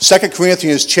2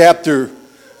 Corinthians chapter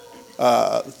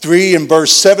 3 and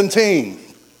verse 17.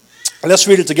 Let's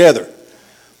read it together.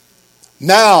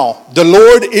 Now, the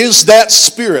Lord is that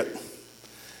Spirit.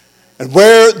 And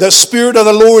where the Spirit of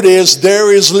the Lord is,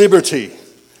 there is liberty.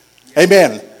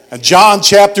 Amen. And John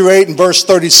chapter 8 and verse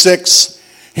 36.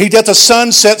 He that the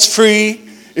Son sets free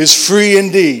is free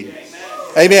indeed.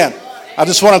 Amen. I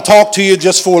just want to talk to you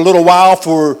just for a little while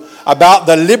about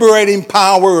the liberating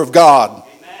power of God.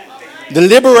 The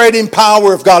liberating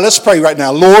power of God. Let's pray right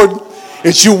now. Lord,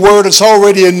 it's your word. It's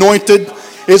already anointed.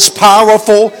 It's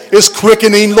powerful. It's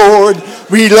quickening, Lord.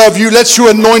 We love you. Let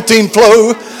your anointing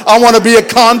flow. I want to be a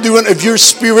conduit of your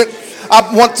Spirit.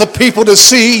 I want the people to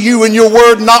see you and your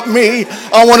word, not me.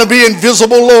 I want to be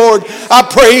invisible, Lord. I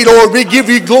pray, Lord, we give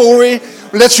you glory.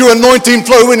 Let your anointing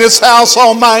flow in this house,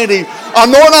 Almighty.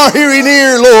 Anoint our hearing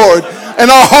ear, Lord,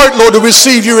 and our heart, Lord, to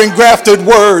receive your engrafted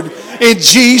word. In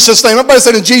Jesus' name. Everybody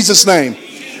said in Jesus' name.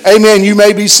 Amen. You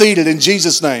may be seated in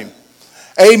Jesus' name.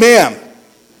 Amen.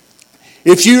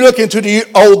 If you look into the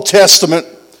Old Testament,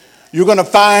 you're going to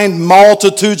find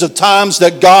multitudes of times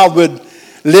that God would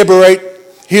liberate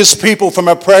his people from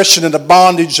oppression and the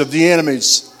bondage of the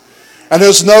enemies. And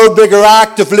there's no bigger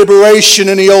act of liberation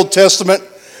in the Old Testament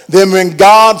than when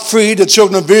God freed the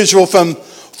children of Israel from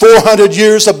 400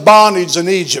 years of bondage in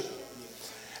Egypt.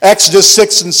 Exodus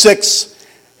 6 and 6.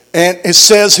 And it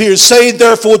says here, say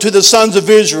therefore to the sons of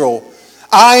Israel,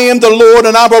 I am the Lord,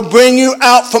 and I will bring you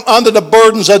out from under the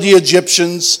burdens of the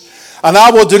Egyptians, and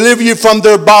I will deliver you from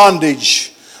their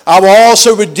bondage. I will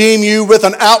also redeem you with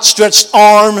an outstretched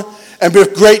arm and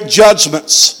with great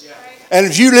judgments. And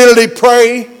if you literally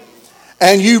pray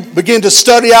and you begin to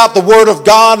study out the Word of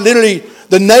God, literally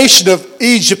the nation of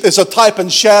Egypt is a type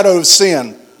and shadow of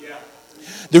sin.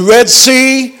 The Red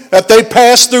Sea that they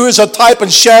passed through is a type and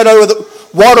shadow of the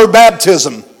water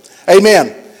baptism.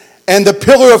 Amen. And the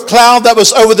pillar of cloud that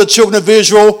was over the children of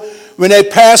Israel when they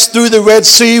passed through the Red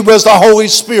Sea was the Holy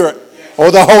Spirit or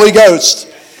the Holy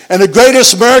Ghost. And the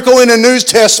greatest miracle in the New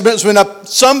Testament is when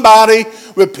somebody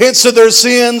repents of their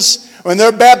sins, when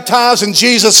they're baptized in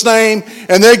Jesus' name,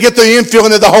 and they get the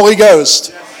infilling of the Holy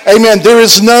Ghost. Amen. There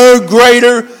is no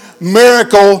greater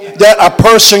miracle that a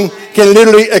person can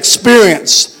literally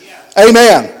experience.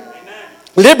 Amen.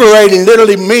 Liberating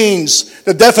literally means,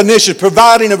 the definition,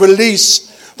 providing a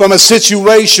release from a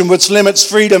situation which limits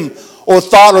freedom or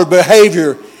thought or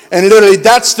behavior. And literally,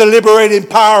 that's the liberating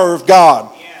power of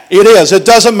God. It is. It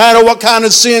doesn't matter what kind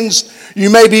of sins you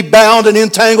may be bound and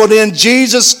entangled in.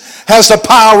 Jesus has the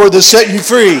power to set you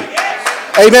free.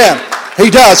 Amen. He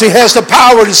does. He has the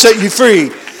power to set you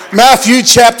free. Matthew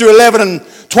chapter 11 and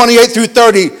 28 through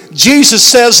 30. Jesus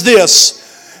says this,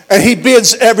 and he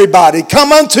bids everybody,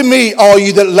 come unto me, all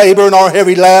you that labor and are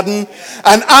heavy laden,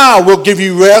 and I will give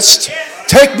you rest.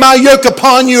 Take my yoke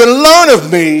upon you and learn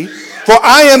of me, for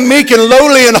I am meek and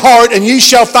lowly in heart, and ye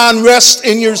shall find rest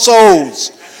in your souls.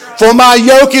 For my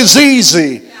yoke is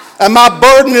easy, and my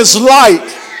burden is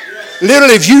light.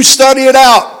 Literally, if you study it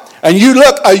out, and you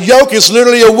look, a yoke is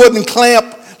literally a wooden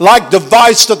clamp-like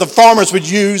device that the farmers would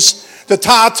use to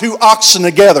tie two oxen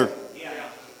together.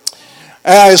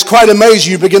 It's quite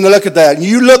amazing. You begin to look at that. And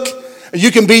you look,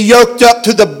 you can be yoked up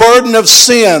to the burden of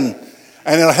sin,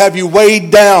 and it'll have you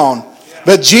weighed down.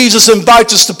 But Jesus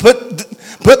invites us to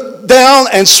put down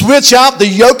and switch out the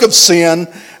yoke of sin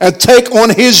and take on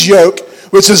his yoke,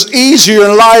 which is easier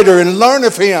and lighter, and learn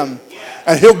of him,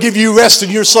 and he'll give you rest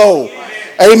in your soul.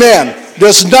 Amen.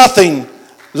 There's nothing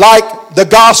like the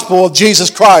gospel of Jesus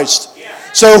Christ.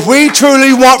 So if we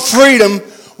truly want freedom,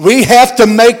 we have to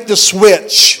make the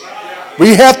switch.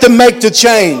 We have to make the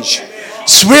change.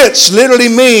 Switch literally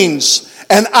means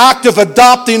an act of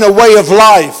adopting a way of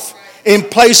life in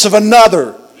place of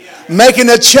another. Making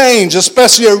a change,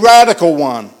 especially a radical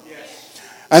one.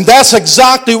 And that's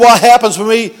exactly what happens when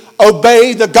we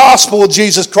obey the gospel of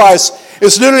Jesus Christ.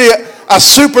 It's literally a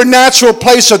supernatural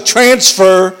place of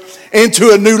transfer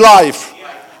into a new life.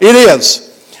 It is.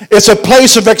 It's a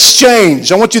place of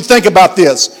exchange. I want you to think about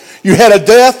this. You had a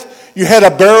death. You had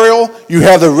a burial. You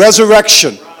have the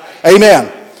resurrection. Amen.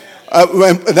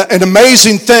 An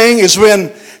amazing thing is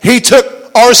when he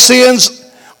took our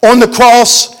sins on the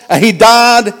cross and he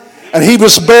died and he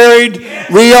was buried.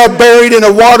 We are buried in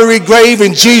a watery grave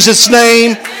in Jesus'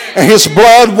 name, and his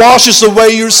blood washes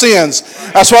away your sins.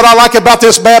 That's what I like about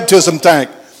this baptism tank.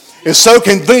 It's so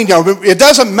convenient. It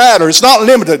doesn't matter. It's not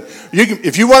limited.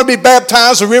 If you want to be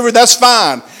baptized in the river, that's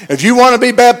fine. If you want to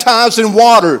be baptized in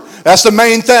water, that's the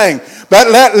main thing.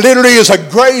 But that literally is a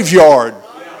graveyard.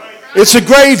 It's a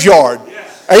graveyard.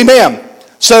 Amen.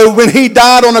 So when he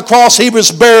died on the cross, he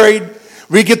was buried.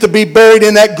 We get to be buried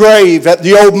in that grave, at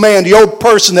the old man, the old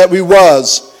person that we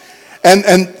was.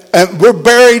 And we're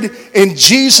buried in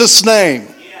Jesus' name.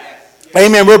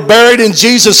 Amen. We're buried in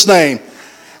Jesus' name.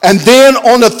 And then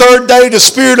on the third day, the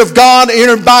Spirit of God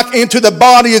entered back into the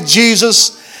body of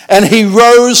Jesus, and he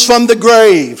rose from the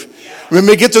grave. When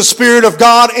we get the Spirit of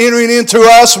God entering into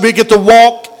us, we get to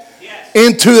walk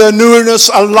into the newness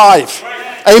of life.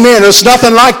 Amen. There's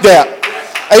nothing like that.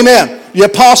 Amen. The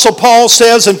Apostle Paul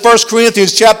says in 1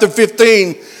 Corinthians chapter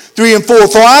 15, 3 and 4,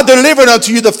 "For I delivered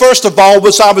unto you the first of all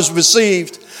which I was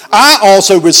received. I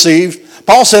also received."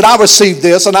 Paul said, "I received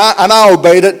this, and I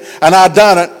obeyed it, and I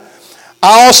done it.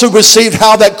 I also received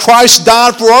how that Christ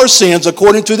died for our sins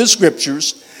according to the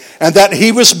Scriptures, and that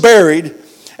he was buried,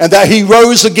 and that he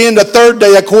rose again the third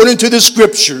day according to the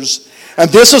Scriptures."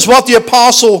 And this is what the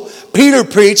Apostle Peter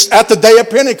preached at the day of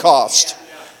Pentecost.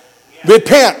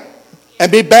 "Repent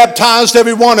and be baptized,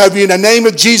 every one of you, in the name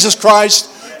of Jesus Christ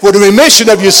for the remission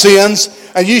of your sins,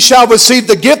 and ye shall receive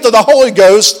the gift of the Holy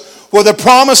Ghost, for the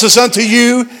promise is unto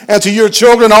you and to your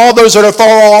children, all those that are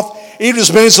far off, even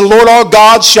as many as the Lord our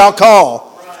God shall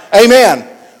call." Amen.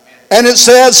 And it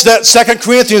says that 2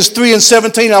 Corinthians 3 and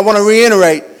 17, I want to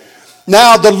reiterate,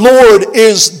 "Now the Lord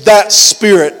is that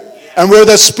Spirit, and where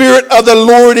the Spirit of the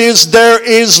Lord is, there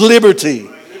is liberty."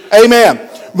 Amen.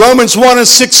 Romans 1 and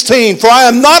 16, "For I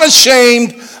am not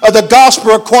ashamed of the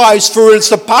gospel of Christ, for it is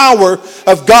the power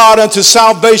of God unto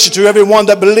salvation to everyone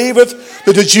that believeth,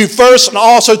 to the Jew first and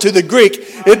also to the Greek."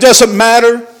 It doesn't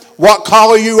matter what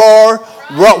color you are,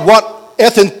 what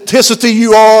ethnicity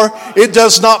you are. It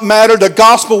does not matter. The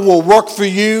gospel will work for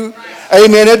you.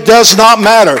 Amen. It does not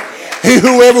matter. He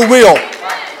whoever will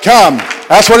come.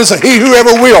 That's what it says. He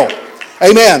whoever will.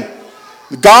 Amen.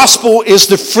 The gospel is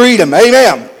the freedom.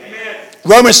 Amen.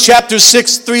 Romans chapter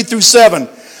 6, 3 through 7.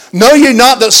 "Know ye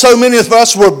not that so many of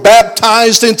us were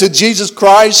baptized into Jesus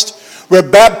Christ, were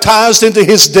baptized into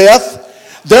his death?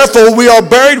 Therefore we are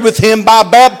buried with him by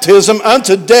baptism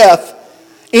unto death,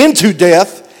 into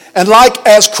death, and like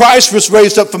as Christ was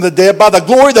raised up from the dead by the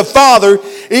glory of the Father,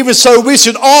 even so we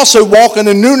should also walk in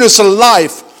the newness of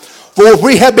life. For if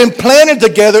we have been planted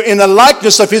together in the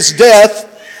likeness of his death,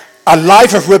 a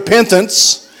life of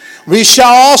repentance, we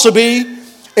shall also be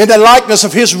in the likeness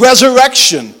of his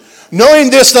resurrection. Knowing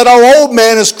this, that our old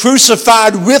man is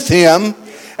crucified with him,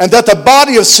 and that the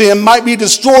body of sin might be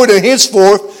destroyed, and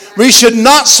henceforth we should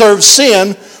not serve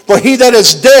sin, for he that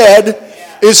is dead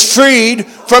is freed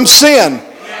from sin."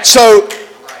 So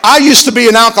I used to be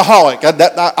an alcoholic.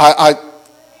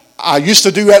 I used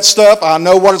to do that stuff. I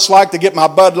know what it's like to get my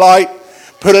Bud Light,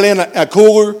 put it in a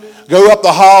cooler, go up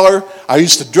the holler. I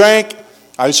used to drink.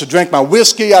 I used to drink my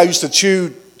whiskey. I used to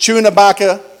chew chewing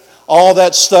tobacco, all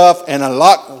that stuff, and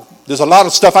there's a lot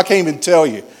of stuff I can't even tell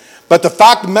you. But the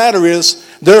fact of the matter is,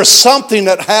 there's something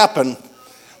that happened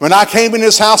when I came in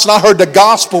this house and I heard the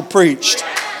gospel preached.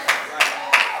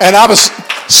 And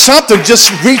something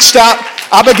just reached out.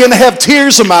 I began to have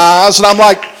tears in my eyes, and I'm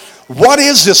like, what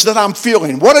is this that I'm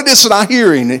feeling? What is this that I'm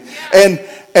hearing?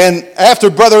 And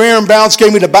after Brother Aaron Bounds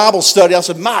gave me the Bible study, I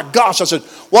said, my gosh, I said,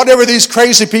 whatever these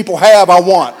crazy people have, I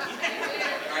want.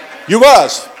 You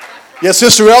was. Yeah,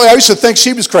 Sister Ellie, I used to think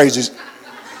she was crazy.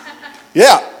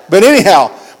 Yeah, but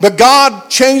anyhow, but God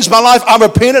changed my life. I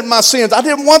repented of my sins. I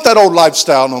didn't want that old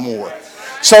lifestyle no more.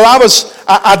 So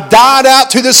I died out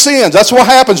to the sins. That's what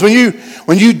happens when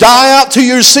you die out to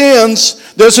your sins.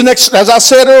 There's as I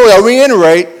said earlier, I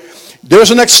reiterate,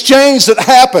 there's an exchange that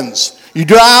happens. You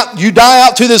die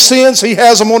out to the sins. He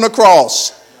has them on the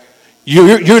cross.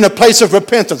 You're in a place of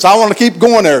repentance. I want to keep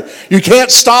going there. You can't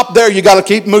stop there. You got to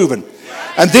keep moving.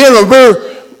 And then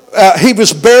he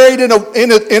was buried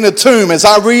in a tomb, as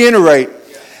I reiterate.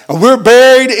 And we're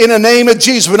buried in the name of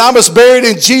Jesus. When I was buried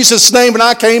in Jesus' name, when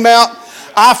I came out,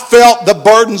 I felt the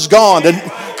burdens gone.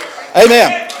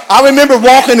 Amen. I remember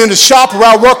walking in the shop where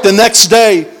I worked the next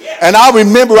day, and I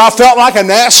remember I felt like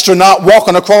an astronaut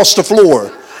walking across the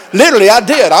floor. Literally, I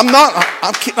did. I'm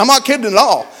not kidding at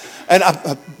all. And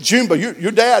Jumbo,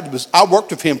 your dad I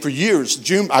worked with him for years.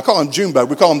 I call him Jumbo.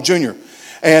 We call him Junior.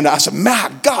 And I said,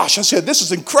 my gosh, I said, this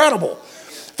is incredible.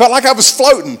 Felt like I was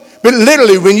floating. But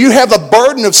literally, when you have the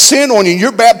burden of sin on you,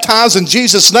 you're baptized in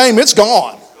Jesus' name, it's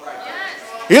gone.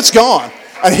 It's gone.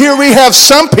 And here we have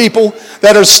some people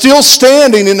that are still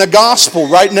standing in the gospel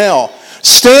right now,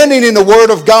 standing in the Word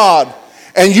of God.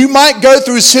 And you might go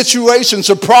through situations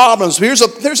or problems. Here's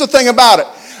the thing about it.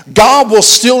 God will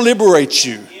still liberate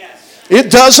you. It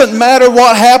doesn't matter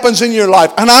what happens in your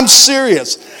life. And I'm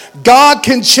serious. God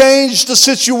can change the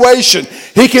situation.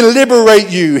 He can liberate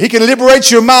you. He can liberate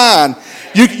your mind.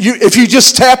 If you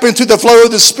just tap into the flow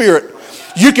of the Spirit.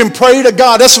 You can pray to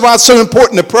God. That's why it's so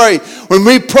important to pray. When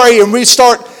we pray and we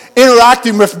start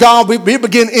interacting with God, we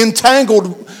begin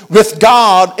entangled with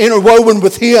God, interwoven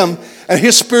with Him, and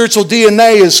His spiritual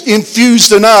DNA is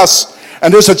infused in us.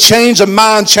 And there's a change of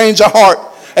mind, change of heart.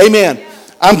 Amen.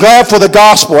 I'm glad for the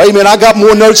gospel. Amen. I got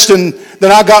more notes than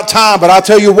I got time, but I'll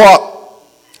tell you what.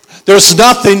 There's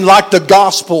nothing like the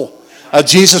gospel of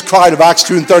Jesus Christ of Acts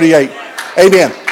 2:38. Amen.